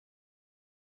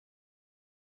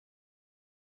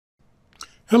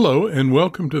Hello and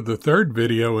welcome to the third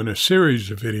video in a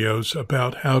series of videos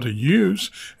about how to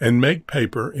use and make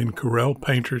paper in Corel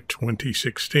Painter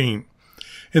 2016.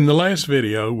 In the last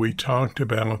video we talked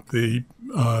about the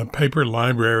Paper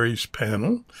Libraries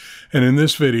panel, and in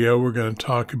this video we're going to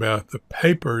talk about the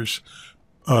Papers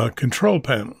control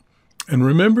panel. And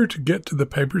remember, to get to the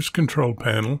Papers control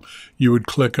panel you would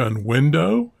click on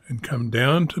Window and come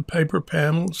down to Paper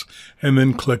Panels and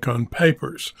then click on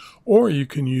Papers. Or you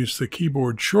can use the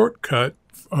keyboard shortcut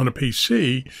on a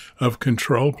PC of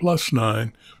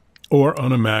Control+9 or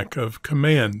on a Mac of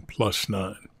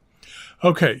Command+9.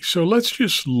 Okay, so let's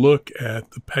just look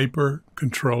at the Paper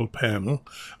Control panel,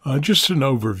 just an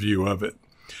overview of it.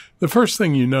 The first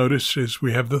thing you notice is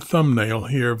we have the thumbnail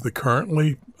here of the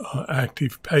currently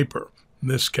active paper. In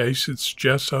this case, it's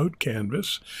gessoed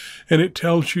canvas, and it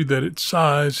tells you that its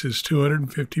size is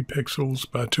 250 pixels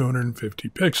by 250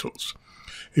 pixels.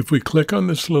 If we click on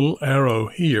this little arrow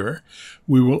here,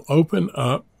 we will open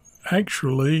up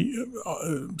actually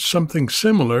something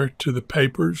similar to the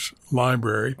Papers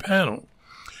Library panel.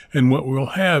 And what we'll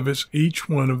have is each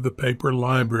one of the paper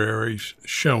libraries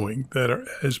showing that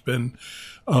has been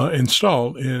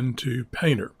installed into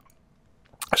Painter.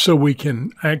 So we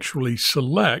can actually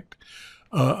select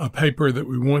a paper that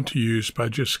we want to use by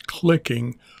just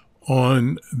clicking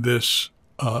on this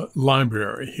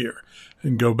library here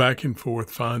and go back and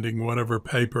forth finding whatever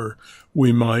paper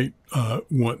we might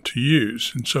want to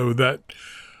use. And so that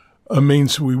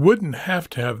means we wouldn't have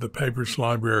to have the Papers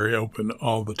library open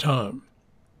all the time.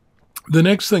 The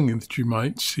next thing that you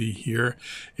might see here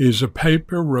is a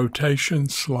paper rotation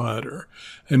slider.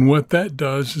 And what that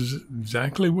does is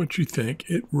exactly what you think.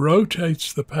 It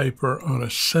rotates the paper on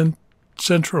a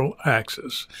central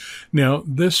axis. Now,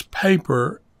 this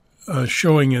paper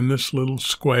showing in this little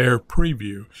square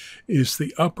preview is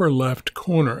the upper left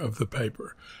corner of the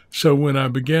paper. So when I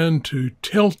begin to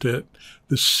tilt it,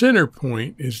 the center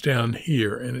point is down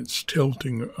here, and it's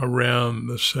tilting around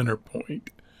the center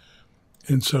point.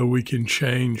 And so we can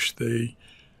change the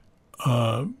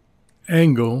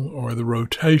angle or the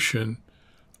rotation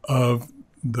of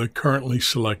the currently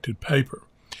selected paper.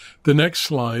 The next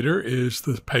slider is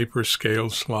the paper scale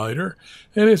slider,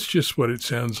 and it's just what it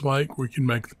sounds like. We can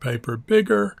make the paper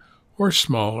bigger or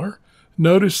smaller.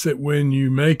 Notice that when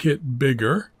you make it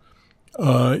bigger,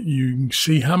 you can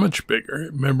see how much bigger.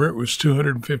 Remember, it was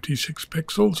 256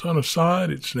 pixels on a side.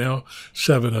 It's now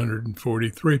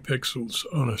 743 pixels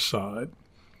on a side.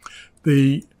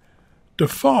 The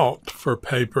default for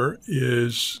paper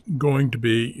is going to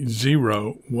be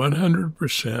 0,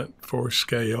 100% for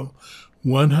scale,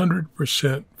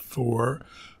 100% for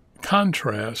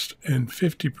contrast, and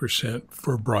 50%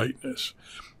 for brightness.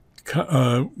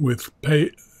 With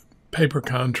paper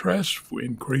contrast, if we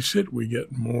increase it, we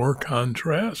get more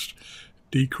contrast.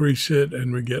 Decrease it,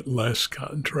 and we get less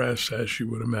contrast, as you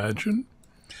would imagine.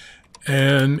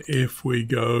 And if we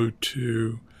go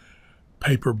to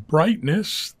paper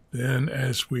brightness, then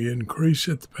as we increase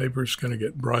it, the paper is going to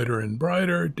get brighter and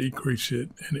brighter. Decrease it,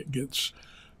 and it gets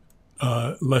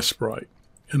less bright.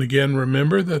 And again,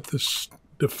 remember that the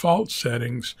default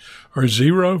settings are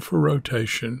 0 for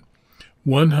rotation,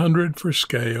 100 for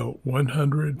scale,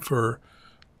 100 for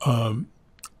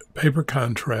paper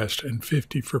contrast, and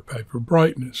 50 for paper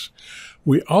brightness.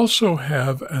 We also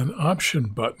have an option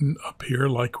button up here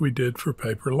like we did for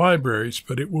paper libraries,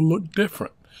 but it will look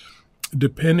different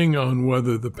depending on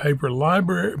whether the paper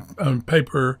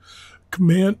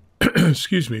command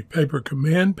paper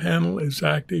command panel is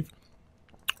active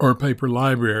or Paper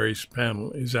Libraries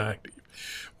panel is active.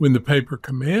 When the Paper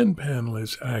Command panel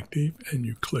is active and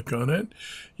you click on it,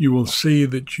 you will see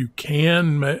that you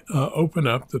can open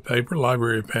up the Paper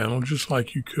Library panel just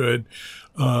like you could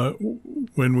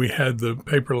when we had the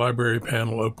Paper Library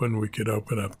panel open. We could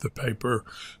open up the Paper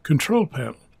Control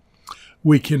panel.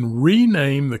 We can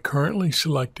rename the currently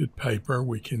selected paper.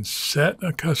 We can set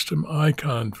a custom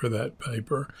icon for that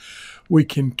paper. We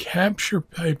can capture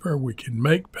paper, we can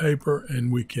make paper,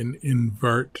 and we can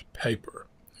invert paper.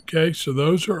 Okay, so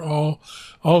those are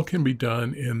all can be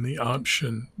done in the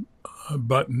option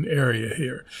button area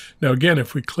here. Now again,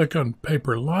 if we click on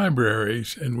Paper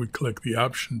Libraries and we click the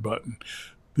option button,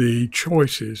 the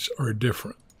choices are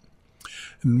different.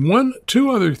 And two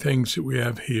other things that we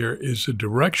have here is a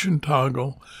direction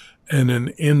toggle and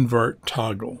an invert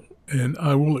toggle. And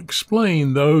I will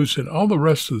explain those and all the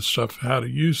rest of the stuff, how to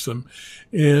use them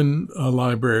in a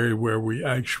library where we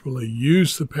actually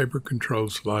use the Paper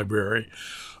Controls library.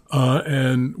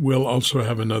 And we'll also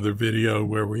have another video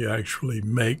where we actually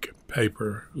make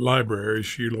paper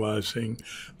libraries utilizing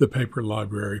the Paper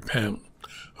Library panel.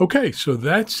 Okay, so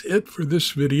that's it for this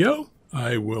video.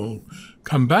 I will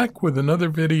come back with another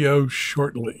video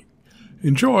shortly.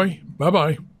 Enjoy.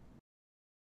 Bye-bye.